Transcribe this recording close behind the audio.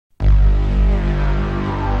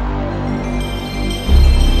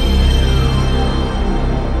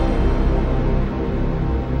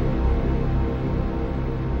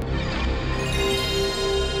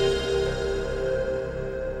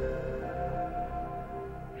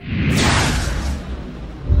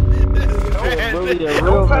He a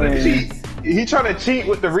real man. He trying to cheat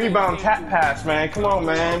with the rebound tap pass, man. Come on,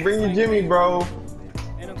 man. Bring your Jimmy, bro.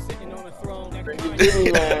 Bring your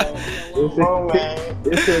Jimmy, man. Come on, man.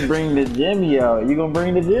 It said bring the Jimmy out. You gonna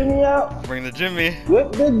bring the Jimmy out? Bring the Jimmy.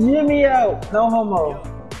 Whip the Jimmy out. No homo.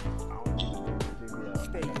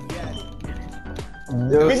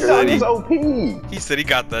 Big Dog is OP. He said he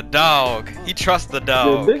got the dog. He trusts the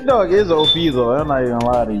dog. The Big Dog is OP though. I'm not even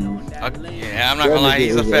gonna lie to you. Yeah, I'm not gonna lie.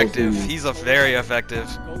 He's effective. He's a very effective.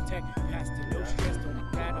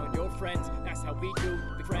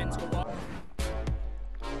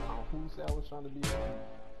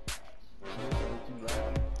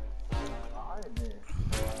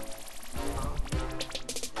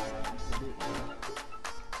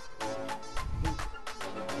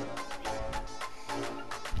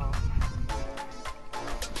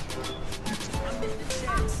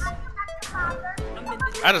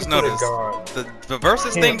 I just noticed the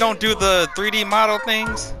versus thing don't do the 3D model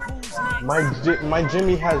things. My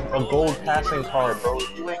Jimmy has a gold passing card, bro.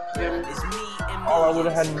 You ain't Jimmy. All I would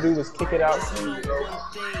have had to do was kick it out to you, bro.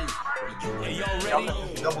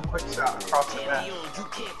 Double quick shot across the map.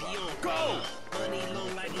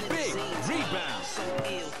 Big rebound.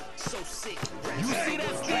 You see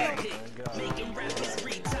that steal?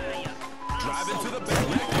 Drive into the back.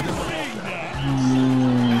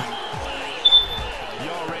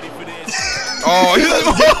 Y'all ready for this? Oh,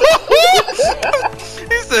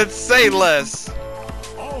 he said say less.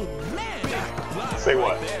 Oh man. Say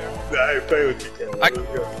what? I ain't play with you, Ken. I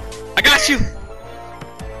got you.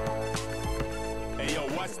 Hey yo,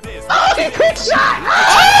 watch this. Oh, quick shot!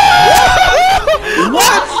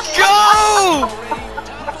 Let's go!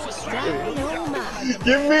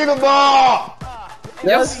 Give me the ball!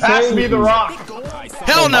 Yes, Pass me the rock!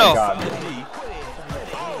 Hell no!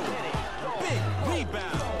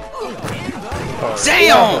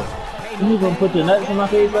 Damn! You gonna put your nuts in my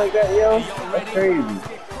face like that, yo? That's crazy.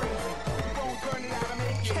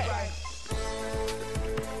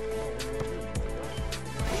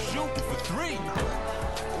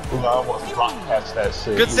 Ooh, I almost block past that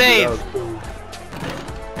shit. Good save. Cool.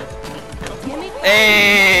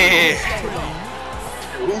 Hey!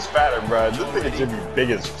 Who's fatter, bro? This nigga should be big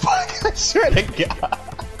as fuck. I swear to God.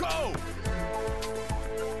 Go!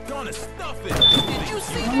 Gonna stuff it. Did you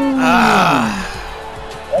see?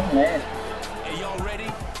 That's nasty. Hey, y'all ready?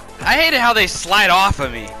 I hate it how they slide off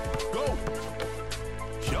of me. Go!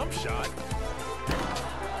 Jump shot.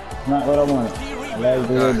 Not what I wanted. I like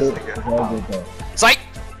the Psych!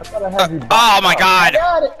 I thought I had you. Oh my god! I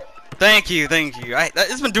got it. Thank you, thank you.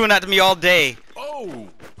 It's been doing that to me all day. Oh,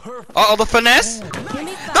 perfect. Uh oh, the finesse! The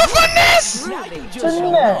finesse!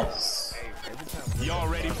 Finesse. Y'all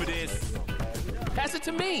ready for this? Pass it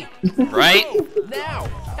to me. Right? Now,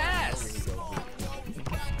 pass.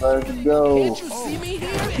 Let's go. Can't you see me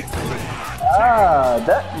here? Ah,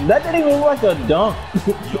 that didn't even look like a dunk.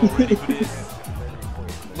 Y'all ready for this?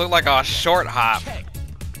 Look like a short hop.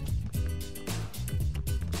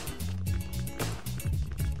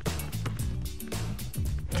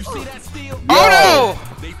 You see that steal? Oh no!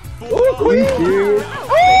 They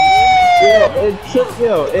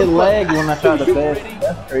It lagged when I tried to pass it.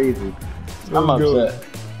 That's crazy. I'm upset.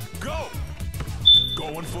 Go!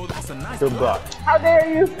 Going for that's a nice Good block. How dare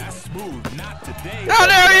you? That's smooth, not today. How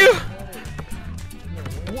dare you?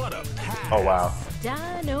 What a pass. Oh, wow. I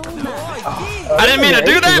didn't mean to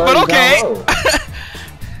do that, but okay.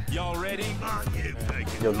 Y'all ready?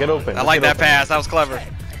 Yo, get open. I like that pass. That was clever.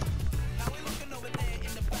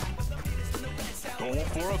 Going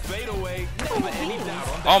for a fadeaway.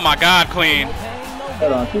 Oh my god, Queen.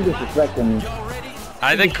 Hold on, she's disrespecting me.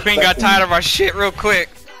 I think Queen got tired of our shit real quick.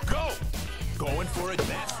 Go! Going for it.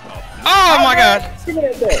 Oh my god. Give me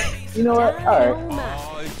that back. You know what? Alright.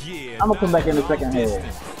 Oh, yeah. I'm gonna come back in the second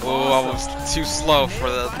half. Oh, I was too slow for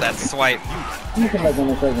that swipe. I'm gonna come back in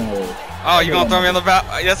the second half. Oh, you gonna throw me on the back?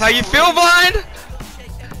 That's how you feel, Blind?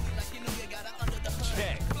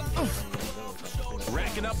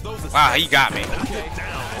 Wow, he got me.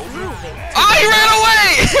 Oh, he ran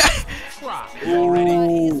away!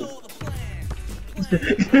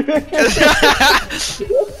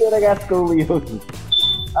 I got scoliosis.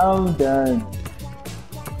 I'm done.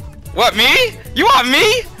 What, me? You want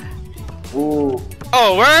me? Ooh.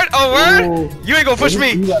 Oh, word? Oh, word? Ooh. You ain't gonna push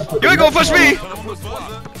me. You ain't gonna push me.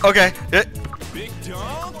 Okay.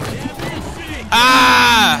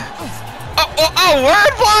 Ah! Oh,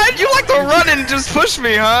 word, Blind? You like to run and just push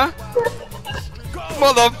me, huh?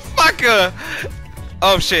 Motherfucker!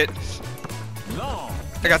 Oh shit!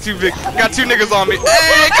 I got two niggas on me.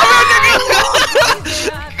 Hey, come here, nigga!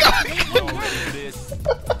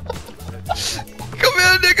 Come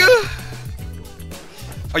here, nigga!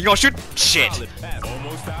 Are you gonna shoot? Shit. Solid pass.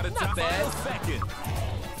 Almost out of time. Bad second.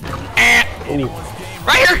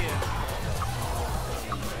 Right here.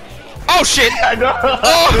 Oh shit. I know.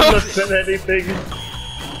 I didn't listen to anything.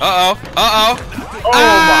 Uh oh. Uh oh. Oh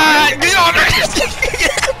my Get on gosh.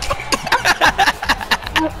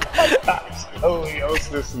 Holy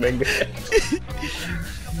this nigga.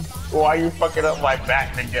 Why you fucking up my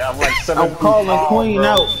back, nigga? I'm like 7 I'm calling Queen bro.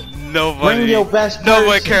 out. Nobody. Bring your best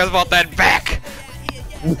Nobody person. cares about that back.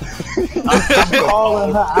 I'm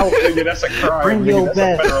calling her out. Nigga, that's a crime. Bring Nigga. your That's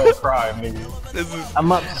best. a federal crime, nigga. This is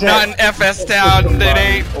I'm upset. not an FS town. It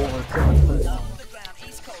ain't. Over.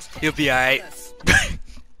 You'll be alright.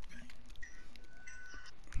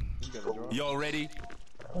 Y'all ready?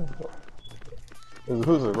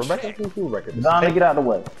 Who's it? Rebecca? Who's Rebecca? Donna, get out of the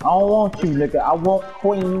way. I don't want you, nigga. I want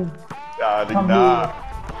Queen.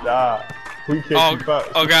 Nah. Queen can't keep up.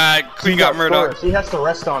 Oh god, Queen got murdered. She has to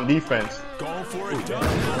rest on defense. Going for it.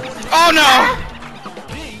 Oh no!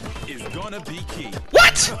 B is gonna be key.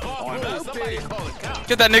 What? Oh, no, somebody call it cop.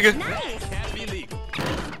 Get that nigga. Can't be legal.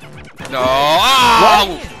 No.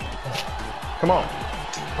 Oh! Come on.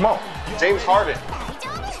 Come on. James Harden.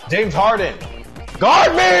 James Harden.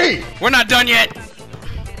 Guard me! We're not done yet.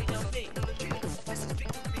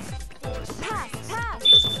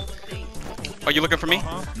 Are you looking for me?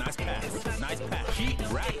 Nice pass. Nice pass.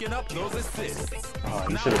 Keep racking up those assists. Oh,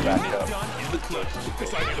 you should have backed up. Done in the clutch.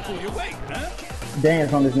 Decided to pull your weight, huh?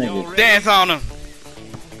 Dance on this nigga. Dance on him.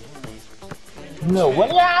 No, what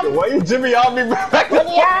y'all? Why you Jimmy on me, Rebecca? What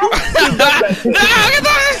y'all? No, get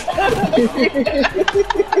that!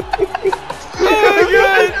 Oh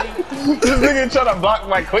god. This nigga trying to block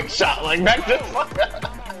my quick shot like back this fuck.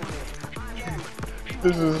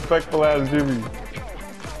 This is respectful ass Jimmy.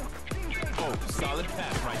 Oh, solid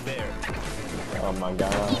pass right there. Oh my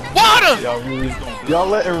god. Water! Y'all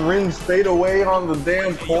letting rings fade away on the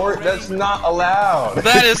damn court? That's not allowed.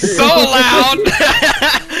 That is so loud.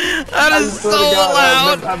 That is so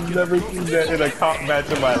loud. I've never seen that in a comp match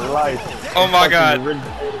in my life. Oh my god. Fucking ring-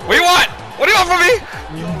 What do you want? What do you want from me?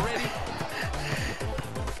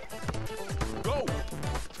 Go.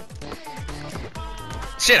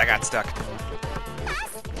 Shit, I got stuck.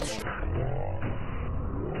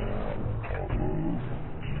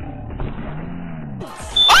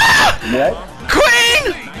 What?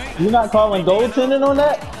 Queen! You not calling goaltending on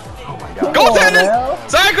that? Come Go on, Tandon! now.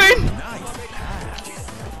 Sorry, Queen!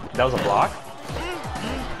 That was a block?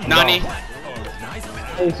 Nani.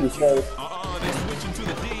 Ace is safe. They switching to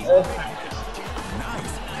the D.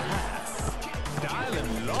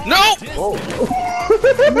 No! Oh.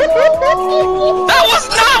 That was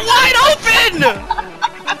not wide open!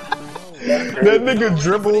 That nigga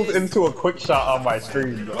dribbled into a quick shot on my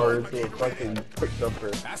screen, or into a fucking quick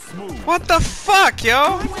jumper. That's smooth. What the fuck,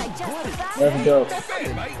 yo? Let's go.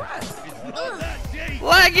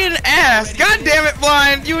 Lagging ass. God damn it,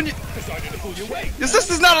 Blind. You and Decided to pull your weight. your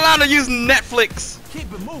sister's not allowed to use Netflix.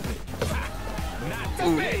 Keep it moving. Not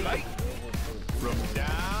too bad, right? From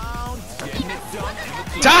down, getting it done in the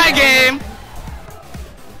clutch. Tie game.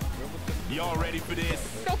 Y'all ready for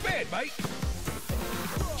this? No bad, mate.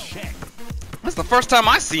 Check. That's the first time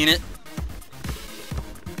I seen it.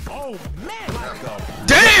 Oh man,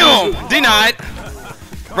 Damn! Denied.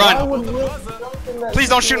 Why Run. would you- Please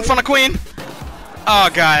don't shoot in front of Queen. Oh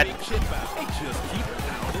god. They just keep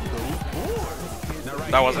pounding those boards. Now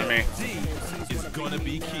right That wasn't me. D is gonna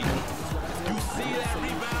be key. You see that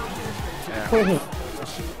rebound?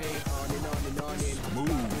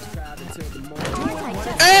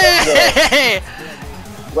 Hey!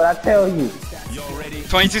 What I tell you? Y'all ready?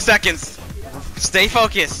 22 seconds. Stay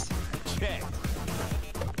focused. Check.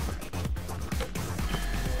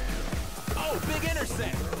 Oh, big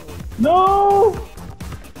intercept. No!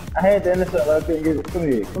 I had to intercept, but I couldn't get it. Come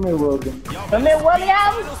here. Come here, Wilson. Come here, William!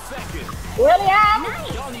 Final second. William!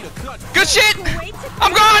 Y'all need a clutch. Good shit!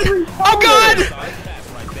 I'm gone! I'm gone! Side pass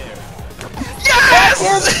right there. Yes!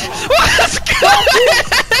 Let's go!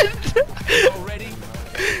 Y'all ready?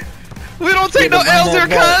 We don't take no L's here,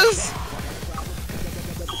 cuz!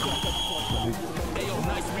 Ayo,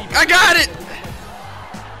 nice rebound. I got it!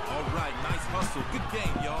 All right, nice hustle. Good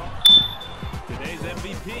game, y'all. Today's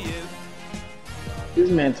MVP is This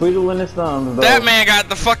man twiddling his thumbs, though. That man got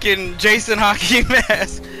the fucking Jason hockey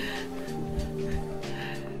mask.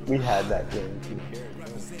 We had that game.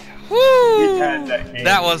 Woo! We had that game.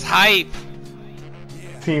 That was hype.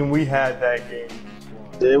 Team, we had that game.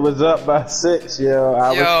 It was up by 6, yo. I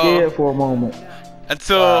was Yo. scared for a moment.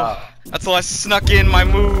 Until Wow. I snuck in my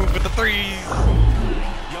move with the threes.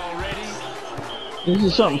 y'all ready? This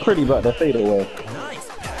is something pretty about that fadeaway. Nice.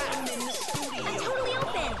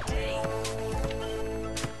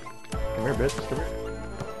 bitch. Come here.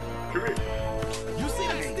 Come here. You see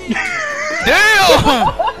that steal? Damn!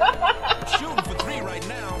 Shooting for 3 right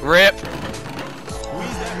now. Rip.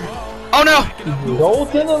 Squeeze that ball. Oh no!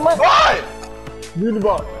 Goaltender, man. What? Do the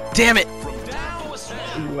ball. Damn it! From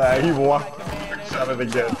down. Nah, he walked. Shot it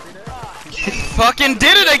again. Fucking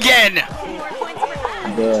did it again!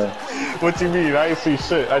 Yeah. What you mean? I ain't see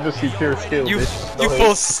shit. I just see pure skill, You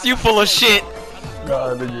bitch. you full of shit.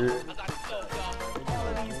 God, nigga.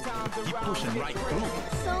 Keep pushing right through.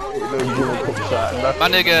 My You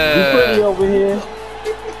pretty nigga. over here.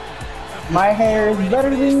 My hair is better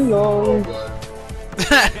than yours.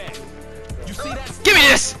 You see that? Give me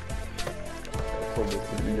this!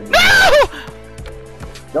 No!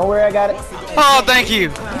 Don't worry, I got it. Oh, thank you.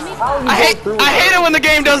 I hate it when the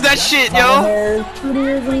game does that shit, My yo. hair is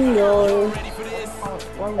prettier than yours.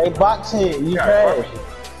 Hey, box hit, you trash.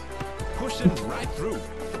 Pushing right through.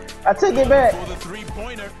 I took it back. For the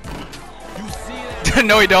 3-pointer. You see that?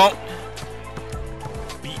 No, he don't.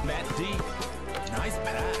 Beat Matt D. Nice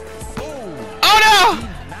pass. Oh. Oh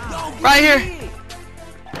no! Right here.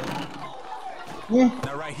 Yeah.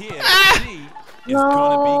 Now right here, Ah! D is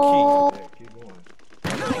gonna be key.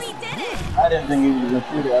 I didn't think he was gonna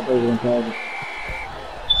shoot it. I thought he was gonna pass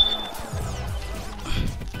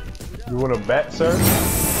it. You want to bet, sir?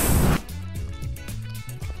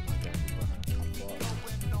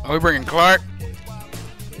 Are we bringing Clark?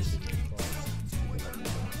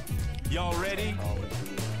 Y'all ready?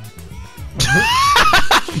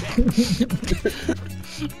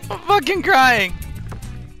 I'm fucking crying.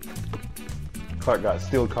 Clark got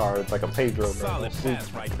steel car. It's like a Pedro, man. Solid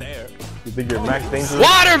pass right there. You think you're max dangerous?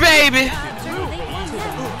 Water, baby!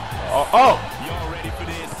 Oh, oh! Y'all ready for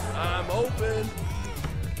this? I'm open.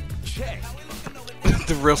 Check.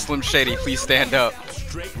 The real Slim Shady, please stand up.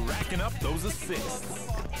 Straight racking up those assists.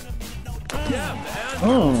 Yeah, man.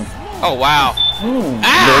 Mmm. Oh wow. Mmm.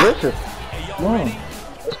 Ah! Delicious. Hey, y'all Mmm. ready?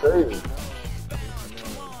 That's crazy.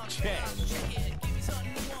 Check.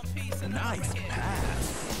 Nice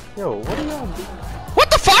pass. Yo, what are y'all doing? What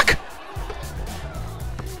the fuck?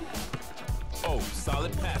 Oh,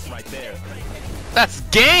 solid pass right there. That's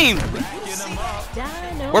game. Racking them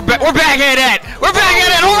up. We're back at it. We're back at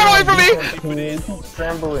it. Hold on away from me.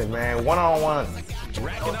 Scrambling, man. One-on-one.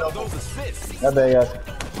 Racking up those assists. That bad, guys.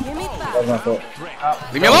 That was my fault.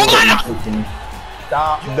 Leave me alone.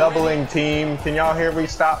 Stop doubling, team. Can y'all hear me?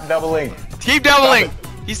 Stop doubling. Keep doubling.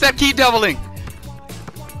 He said keep doubling.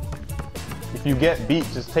 If you get beat,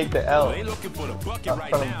 just take the L. They looking for the bucket Stop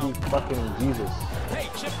right trying now. to be fucking Jesus. Hey,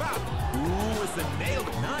 chip out. Ooh, it's a nail.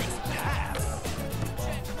 Nice pass.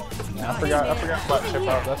 I forgot about chip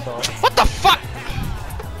out. That's all. What the fuck?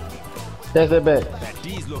 That's that back. That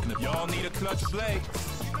D's looking. Y'all need a clutch play.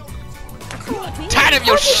 Tired of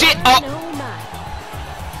your shit up.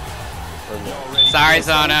 Sorry,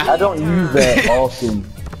 Zona. I don't use that often.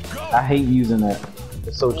 I hate using that.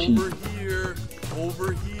 It's so cheap. Here,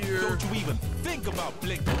 over here. Don't you even think about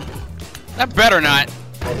blinking. I better not.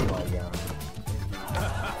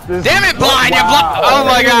 This Damn it, blind! You blind! Oh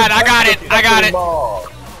my god! I got it! I got it!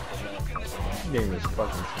 game is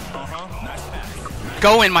fucking.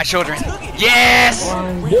 Go in, my children. Yes!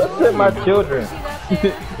 Just hit my children.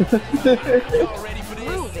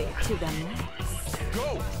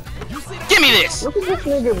 Give me this! Look at this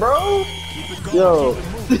nigga, bro. Yo,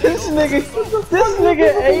 this nigga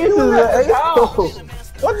Ace is an asshole.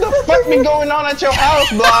 What the fuck be going on at your house,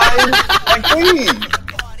 blind? Like, please.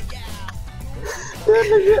 That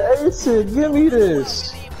nigga Ace it. Give me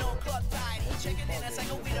this.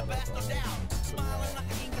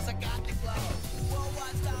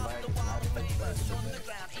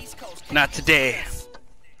 Not today.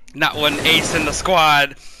 Not one ace in the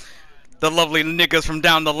squad. The lovely niggas from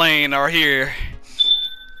down the lane are here.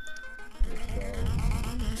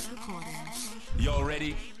 Y'all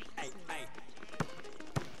ready?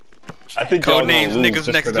 I think Code y'all gonna names, lose niggas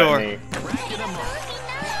just next for that door. name.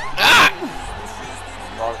 Ah!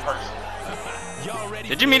 Wrong person. Y'all ready?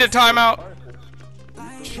 Did you mean a timeout?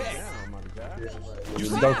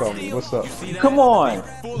 Dunk on me. What's up? Come on.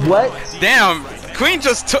 What? Damn, Queen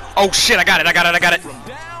just took. Oh shit! I got it! I got it! I got it!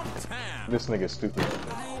 This nigga's stupid.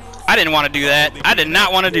 I didn't want to do that. I did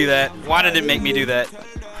not want to do that. Why did it make me do that?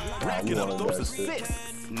 Racking up those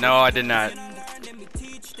assists. No, I did not.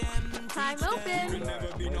 Time open.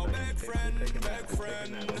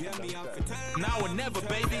 Now or never,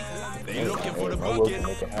 baby. They looking for the I will bucket.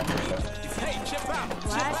 make it happen. Hey, chip out.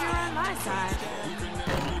 Glad you're on my side.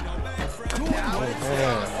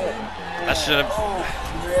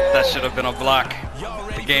 That should have been a block.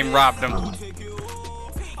 The game robbed him.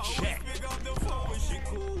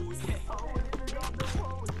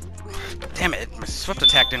 Damn it, my swift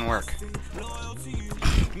attack didn't work.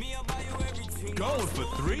 Going for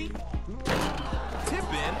 3. Tip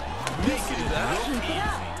in. Make it real easy.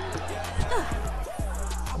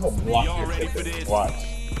 I'm gonna block Y'all your ready for ticket. this? Watch.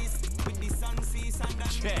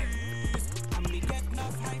 Check.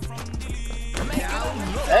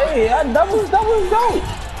 Hey, doubles dope.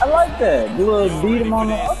 I like that. You little beat him on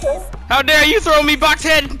the. Okay. How dare you throw me,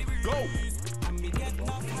 Boxhead? Go.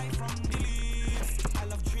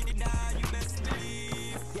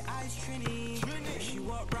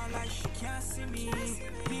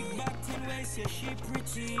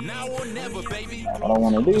 Now or never, baby. I don't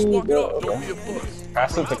want to Just do walk it that. up, don't Okay. be a puss.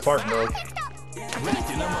 Pass it to Clark, bro.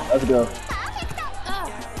 Let's go.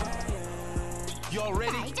 Y'all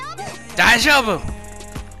ready? Daijoubu.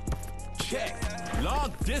 Check.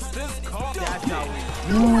 Long distance call.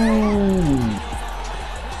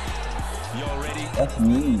 Y'all ready? That's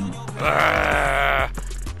mean.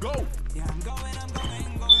 Go.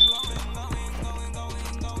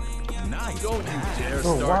 Nice. Don't you dare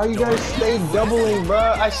Bro, start. why you guys stay doubling, bro?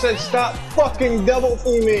 I said stop fucking double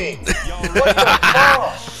teaming. Y'all What ready? the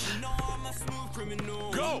fuck?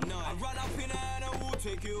 Go.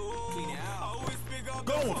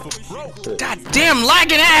 Going for broke. God damn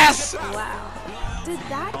lagging ass! Wow. Did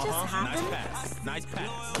that just Nice happen? pass. Nice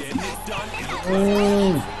pass. Getting it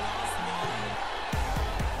done.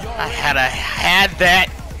 I had that.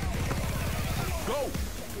 Go.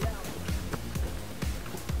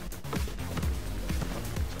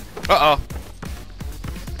 Uh-oh.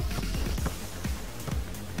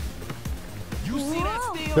 You see that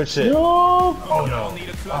steal? Good shit. No. Oh no. Y'all need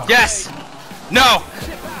a clock. Yes! No!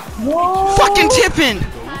 No. Fucking tipping!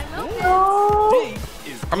 Time open. No.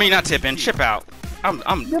 I mean not tipping, chip out. I'm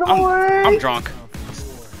away. drunk.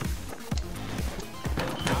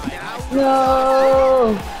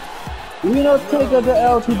 No. We don't take the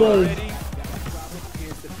L today. Ready?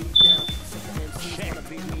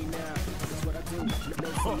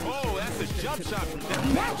 Oh, that's a jump shot.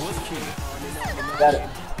 That was key. Got it.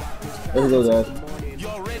 Let's go, guys.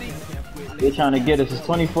 Y'all ready? They're trying to get us. It's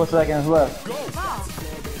 24 seconds left. Go. Ball.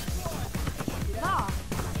 Ball.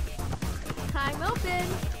 Time open.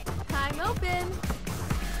 Time open.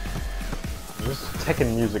 This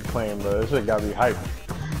Tekken music playing, bro. This shit gotta be hype.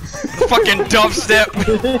 Fucking dubstep.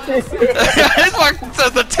 It's like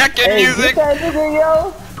the Tekken Hey, music. get that nigga,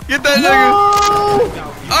 yo. Get that nigga.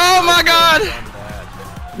 No. Oh my god!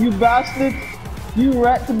 You bastard. You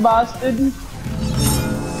rat bastard.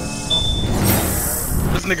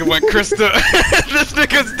 This nigga went Krista. This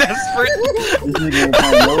nigga's desperate. This nigga ain't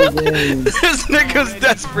playing no games. This nigga's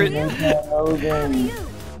desperate. He ain't playing no games.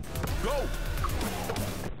 Go.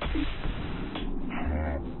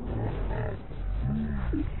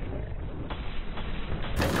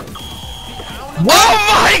 Oh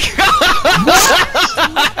my god!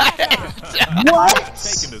 What?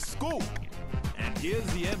 Taking the scoop. And here's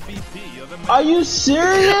the MVP of the match. Are you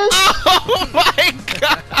serious? Oh my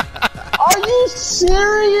god! Are you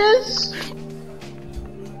serious?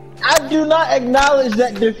 I do not acknowledge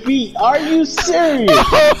that defeat. Are you serious?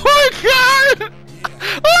 Oh my god!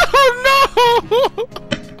 Oh no!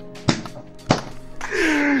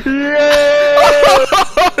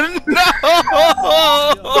 Oh no!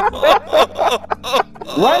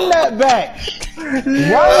 Run that back. Run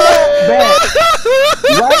that back.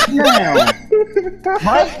 Right now.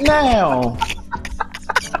 Right now.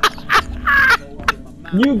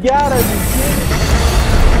 You gotta be kidding.